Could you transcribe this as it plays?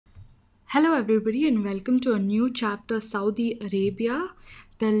Hello, everybody, and welcome to a new chapter, Saudi Arabia,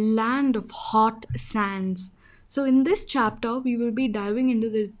 the land of hot sands. So, in this chapter, we will be diving into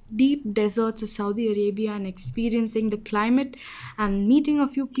the deep deserts of Saudi Arabia and experiencing the climate and meeting a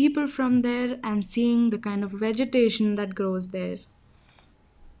few people from there and seeing the kind of vegetation that grows there.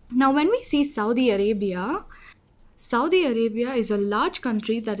 Now, when we see Saudi Arabia is a large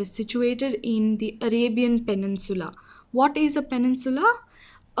country that is situated in the Arabian Peninsula. What is a peninsula?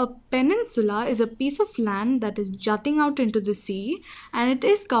 A peninsula is a piece of land that is jutting out into the sea and it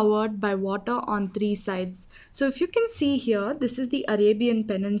is covered by water on three sides. So if you can see here, this is the Arabian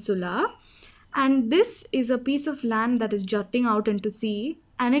Peninsula and this is a piece of land that is jutting out into sea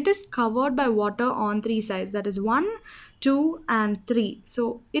and it is covered by water on three sides. That is 1, 2 and 3.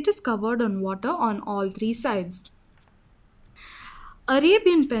 So it is covered on water on all three sides.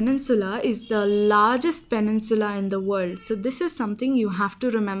 Arabian Peninsula is the largest peninsula in the world. So this is something you have to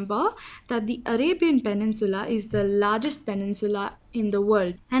remember, that the Arabian Peninsula is the largest peninsula in the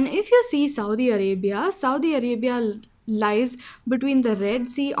world. And if you see Saudi Arabia lies between the Red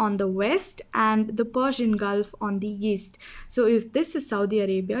Sea on the west and the Persian Gulf on the east. So if this is Saudi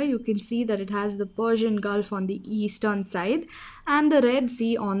Arabia, you can see that it has the Persian Gulf on the eastern side and the Red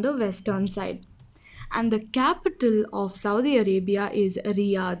Sea on the western side. And the capital of Saudi Arabia is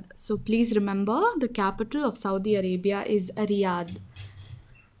Riyadh. So please remember, the capital of Saudi Arabia is Riyadh.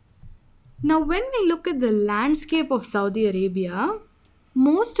 Now when we look at the landscape of Saudi Arabia,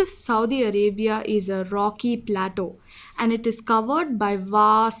 most of Saudi Arabia is a rocky plateau and it is covered by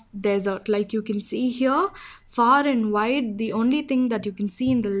vast desert. Like you can see here, far and wide, the only thing that you can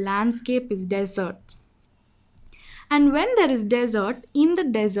see in the landscape is desert. And when there is desert, in the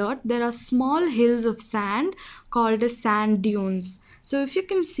desert, there are small hills of sand called as sand dunes. So if you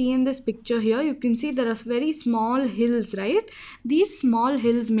can see in this picture here, you can see there are very small hills, right? These small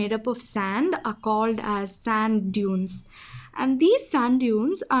hills made up of sand are called as sand dunes. And these sand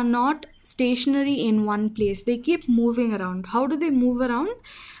dunes are not stationary in one place. They keep moving around. How do they move around?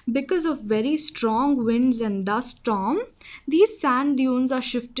 Because of very strong winds and dust storm, these sand dunes are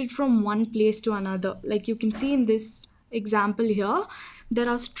shifted from one place to another. Like you can see in this example here, there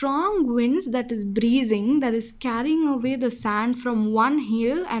are strong winds that is breezing, that is carrying away the sand from one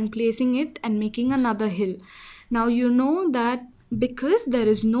hill and placing it and making another hill. Now you know that because there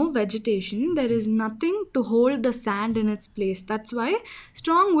is no vegetation, there is nothing to hold the sand in its place. That's why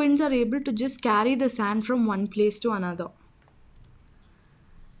strong winds are able to just carry the sand from one place to another.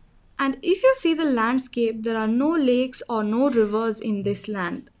 And if you see the landscape, there are no lakes or no rivers in this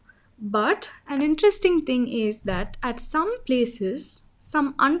land. But an interesting thing is that at some places,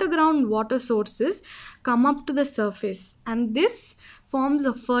 some underground water sources come up to the surface, and this forms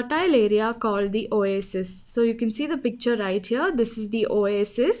a fertile area called the oasis. So you can see the picture right here. This is the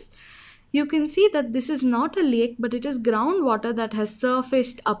oasis. You can see that this is not a lake, but it is groundwater that has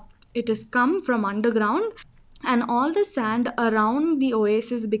surfaced up. It has come from underground. And all the sand around the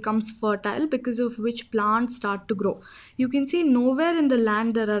oasis becomes fertile, because of which plants start to grow. You can see nowhere in the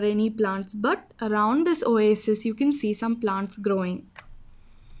land there are any plants, but around this oasis you can see some plants growing.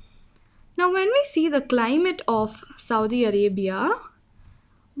 Now when we see the climate of Saudi Arabia,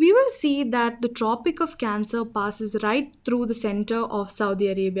 we will see that the Tropic of Cancer passes right through the center of Saudi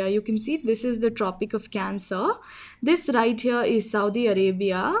Arabia. You can see this is the Tropic of Cancer. This right here is Saudi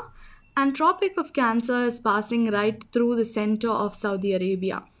Arabia. And Tropic of Cancer is passing right through the center of Saudi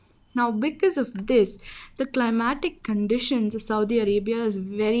Arabia. Now because of this, the climatic conditions of Saudi Arabia is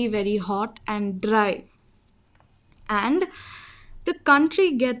very, very hot and dry. And the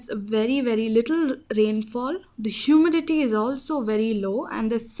country gets very, very little rainfall. The humidity is also very low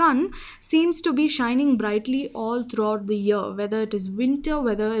and the sun seems to be shining brightly all throughout the year. Whether it is winter,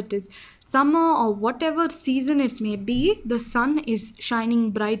 whether it is summer or whatever season it may be, the sun is shining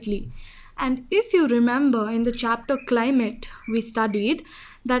brightly. And if you remember in the chapter climate, we studied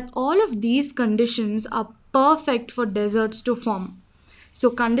that all of these conditions are perfect for deserts to form. So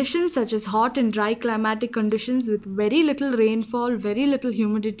conditions such as hot and dry climatic conditions with very little rainfall, very little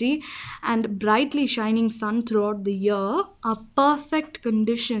humidity and brightly shining sun throughout the year are perfect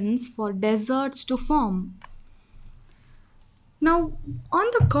conditions for deserts to form. Now, on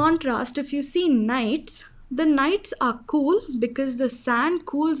the contrast, if you see nights, the nights are cool because the sand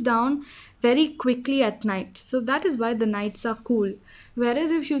cools down very quickly at night. So that is why the nights are cool.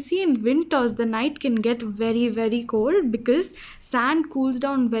 Whereas if you see in winters, the night can get very, very cold because sand cools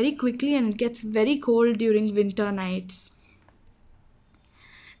down very quickly and it gets very cold during winter nights.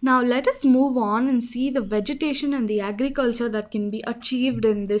 Now let us move on and see the vegetation and the agriculture that can be achieved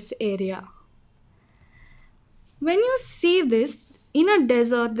in this area. When you see this, In a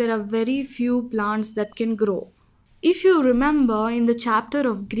desert, there are very few plants that can grow. If you remember in the chapter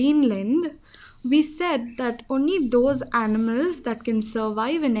of Greenland, we said that only those animals that can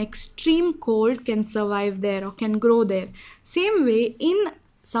survive in extreme cold can survive there or can grow there. Same way, in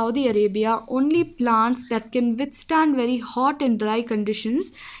Saudi Arabia, only plants that can withstand very hot and dry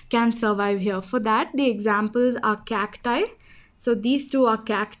conditions can survive here. For that, the examples are cacti. So these two are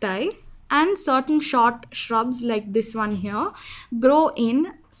cacti, and certain short shrubs like this one here grow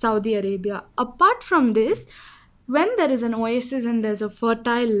in Saudi Arabia. Apart from this, when there is an oasis and there's a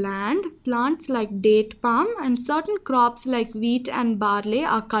fertile land, plants like date palm and certain crops like wheat and barley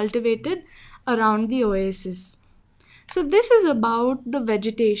are cultivated around the oasis. So this is about the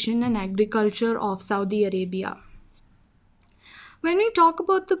vegetation and agriculture of Saudi Arabia. When we talk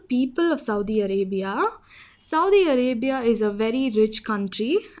about the people of Saudi Arabia is a very rich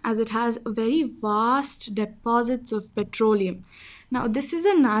country as it has very vast deposits of petroleum. Now, this is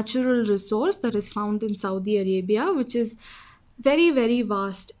a natural resource that is found in Saudi Arabia, which is very, very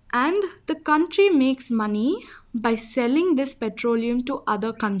vast. And the country makes money by selling this petroleum to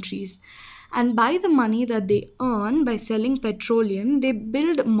other countries. And by the money that they earn by selling petroleum, they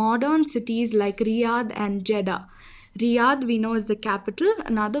build modern cities like Riyadh and Jeddah. Riyadh, we know, is the capital.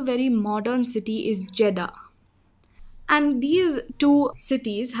 Another very modern city is Jeddah. And these two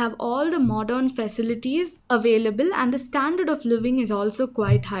cities have all the modern facilities available, and the standard of living is also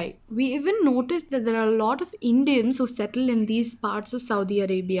quite high. We even noticed that there are a lot of Indians who settle in these parts of Saudi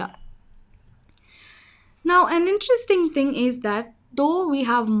Arabia. Now, an interesting thing is that though we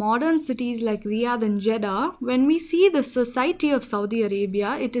have modern cities like Riyadh and Jeddah, when we see the society of Saudi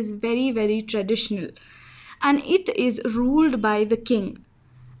Arabia, it is very, very traditional. And it is ruled by the king.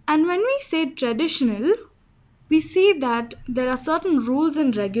 And when we say traditional, we see that there are certain rules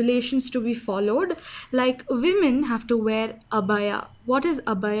and regulations to be followed, like women have to wear abaya. What is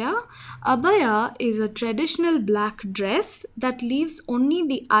abaya? Abaya is a traditional black dress that leaves only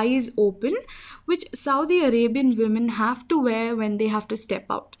the eyes open, which Saudi Arabian women have to wear when they have to step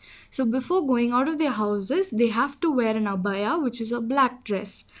out. So before going out of their houses, they have to wear an abaya, which is a black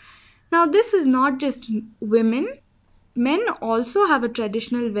dress. Now, this is not just women. Men also have a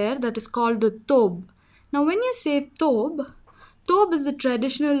traditional wear that is called the thobe. Now, when you say thobe, thobe is the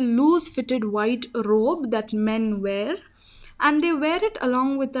traditional loose-fitted white robe that men wear, and they wear it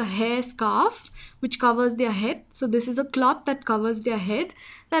along with a hair scarf which covers their head. So this is a cloth that covers their head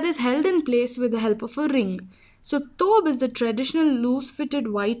that is held in place with the help of a ring. So thobe is the traditional loose-fitted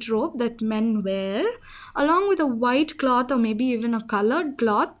white robe that men wear along with a white cloth or maybe even a colored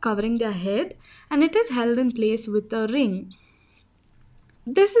cloth covering their head, and it is held in place with a ring.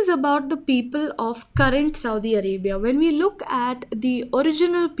 This is about the people of current Saudi Arabia. When we look at the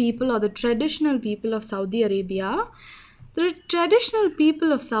original people or the traditional people of Saudi Arabia, the traditional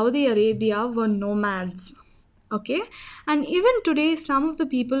people of Saudi Arabia were nomads. Okay, and even today some of the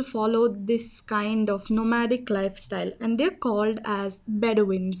people follow this kind of nomadic lifestyle, and they're called as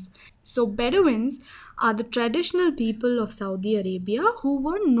Bedouins. So Bedouins are the traditional people of Saudi Arabia who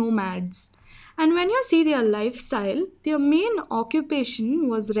were nomads. And when you see their lifestyle, their main occupation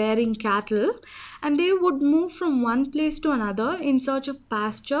was rearing cattle, and they would move from one place to another in search of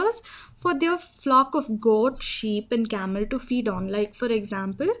pastures for their flock of goat, sheep, and camel to feed on. Like, for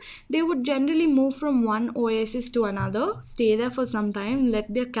example, they would generally move from one oasis to another, stay there for some time,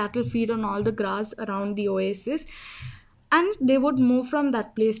 let their cattle feed on all the grass around the oasis, and they would move from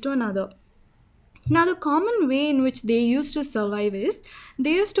that place to another. Now, the common way in which they used to survive is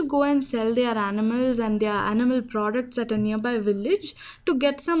they used to go and sell their animals and their animal products at a nearby village to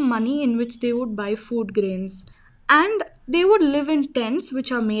get some money in which they would buy food grains. And they would live in tents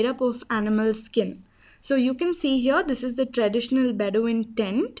which are made up of animal skin. So you can see here, this is the traditional Bedouin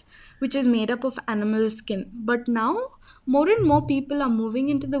tent which is made up of animal skin. But now, more and more people are moving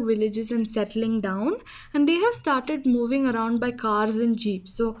into the villages and settling down, and they have started moving around by cars and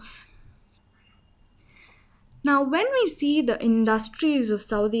jeeps. So now, when we see the industries of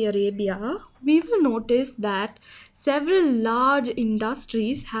Saudi Arabia, we will notice that several large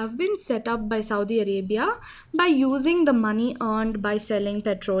industries have been set up by Saudi Arabia by using the money earned by selling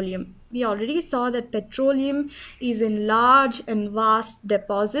petroleum. We already saw that petroleum is in large and vast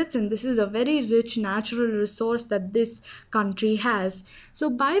deposits, and this is a very rich natural resource that this country has.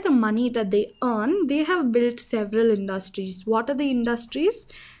 So by the money that they earn, they have built several industries. What are the industries?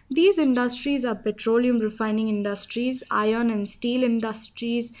 These industries are petroleum refining industries, iron and steel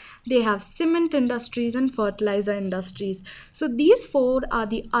industries, they have cement industries and fertilizer industries. So these four are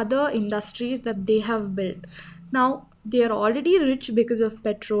the other industries that they have built. Now, they are already rich because of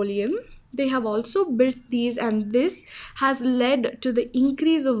petroleum, They have also built these, and this has led to the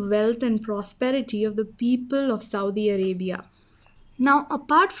increase of wealth and prosperity of the people of Saudi Arabia. Now,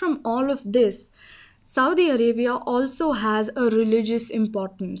 apart from all of this, Saudi Arabia also has a religious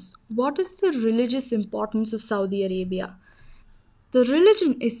importance. What is the religious importance of Saudi Arabia? The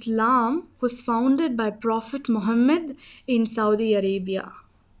religion Islam was founded by Prophet Muhammad in Saudi Arabia.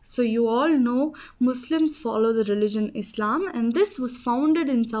 So, you all know Muslims follow the religion Islam, and this was founded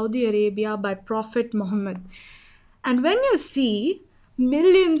in Saudi Arabia by Prophet Muhammad. And when you see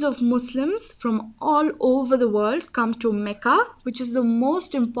millions of Muslims from all over the world come to Mecca, which is the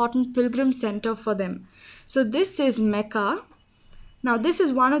most important pilgrim center for them. So, this is Mecca. Now, this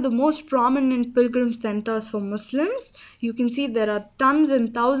is one of the most prominent pilgrim centers for Muslims. You can see there are tons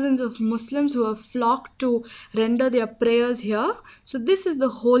and thousands of Muslims who have flocked to render their prayers here. So, this is the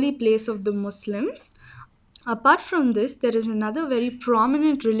holy place of the Muslims. Apart from this, there is another very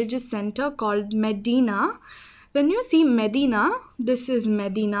prominent religious center called Medina. When you see Medina, this is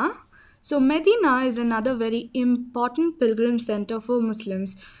Medina. So Medina is another very important pilgrim center for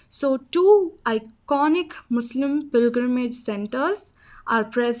Muslims. So two iconic Muslim pilgrimage centers are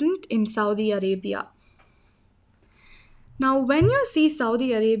present in Saudi Arabia. Now when you see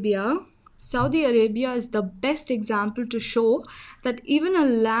Saudi Arabia is the best example to show that even a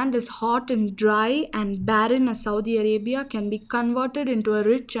land as hot and dry and barren as Saudi Arabia can be converted into a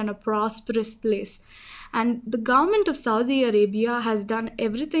rich and a prosperous place. And the government of Saudi Arabia has done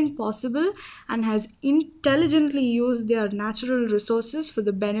everything possible and has intelligently used their natural resources for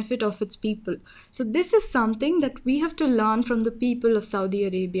the benefit of its people. So this is something that we have to learn from the people of Saudi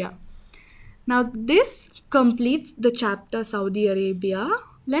Arabia. Now this completes the chapter Saudi Arabia.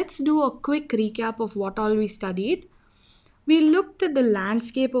 Let's do a quick recap of what all we studied. We looked at the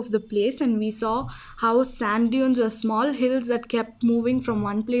landscape of the place and we saw how sand dunes were small hills that kept moving from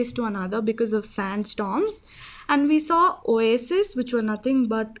one place to another because of sandstorms. And we saw oases, which were nothing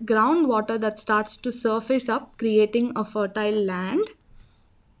but groundwater that starts to surface up, creating a fertile land.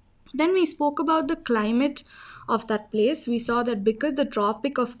 Then we spoke about the climate of that place. We saw that because the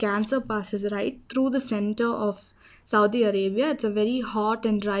Tropic of Cancer passes right through the center of Saudi Arabia, it's a very hot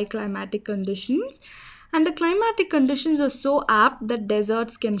and dry climatic conditions. And the climatic conditions are so apt that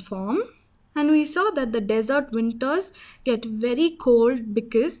deserts can form. And we saw that the desert winters get very cold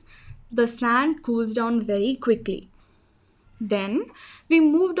because the sand cools down very quickly. Then we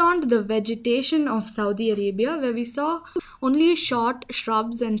moved on to the vegetation of Saudi Arabia, where we saw only short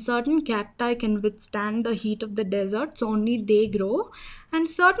shrubs and certain cacti can withstand the heat of the desert, so only they grow. And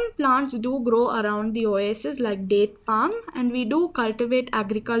certain plants do grow around the oasis like date palm, and we do cultivate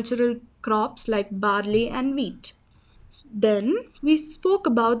agricultural crops like barley and wheat. Then we spoke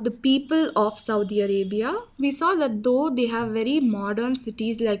about the people of Saudi Arabia. We saw that though they have very modern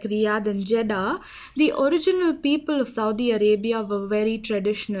cities like Riyadh and Jeddah, the original people of Saudi Arabia were very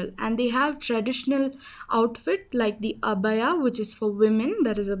traditional, and they have traditional outfit like the abaya, which is for women,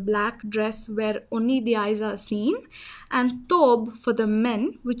 that is a black dress where only the eyes are seen, and thob for the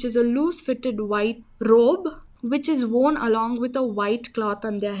men, which is a loose fitted white robe which is worn along with a white cloth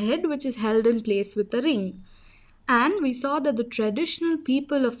on their head, which is held in place with a ring. And we saw that the traditional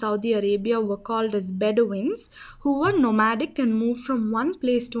people of Saudi Arabia were called as Bedouins, who were nomadic and moved from one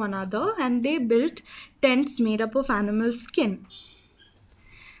place to another, and they built tents made up of animal skin.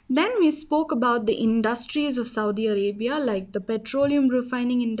 Then we spoke about the industries of Saudi Arabia, like the petroleum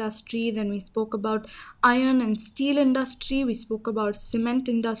refining industry. Then we spoke about iron and steel industry. We spoke about cement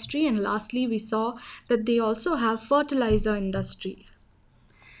industry. And lastly, we saw that they also have fertilizer industry.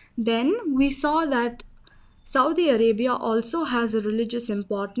 Then we saw that Saudi Arabia also has a religious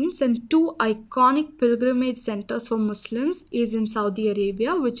importance, and two iconic pilgrimage centers for Muslims is in Saudi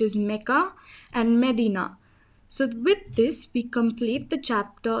Arabia, which is Mecca and Medina. So with this, we complete the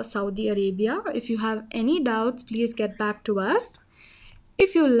chapter Saudi Arabia. If you have any doubts, please get back to us.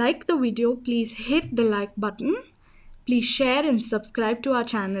 If you like the video, please hit the like button. Please share and subscribe to our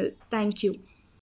channel. Thank you.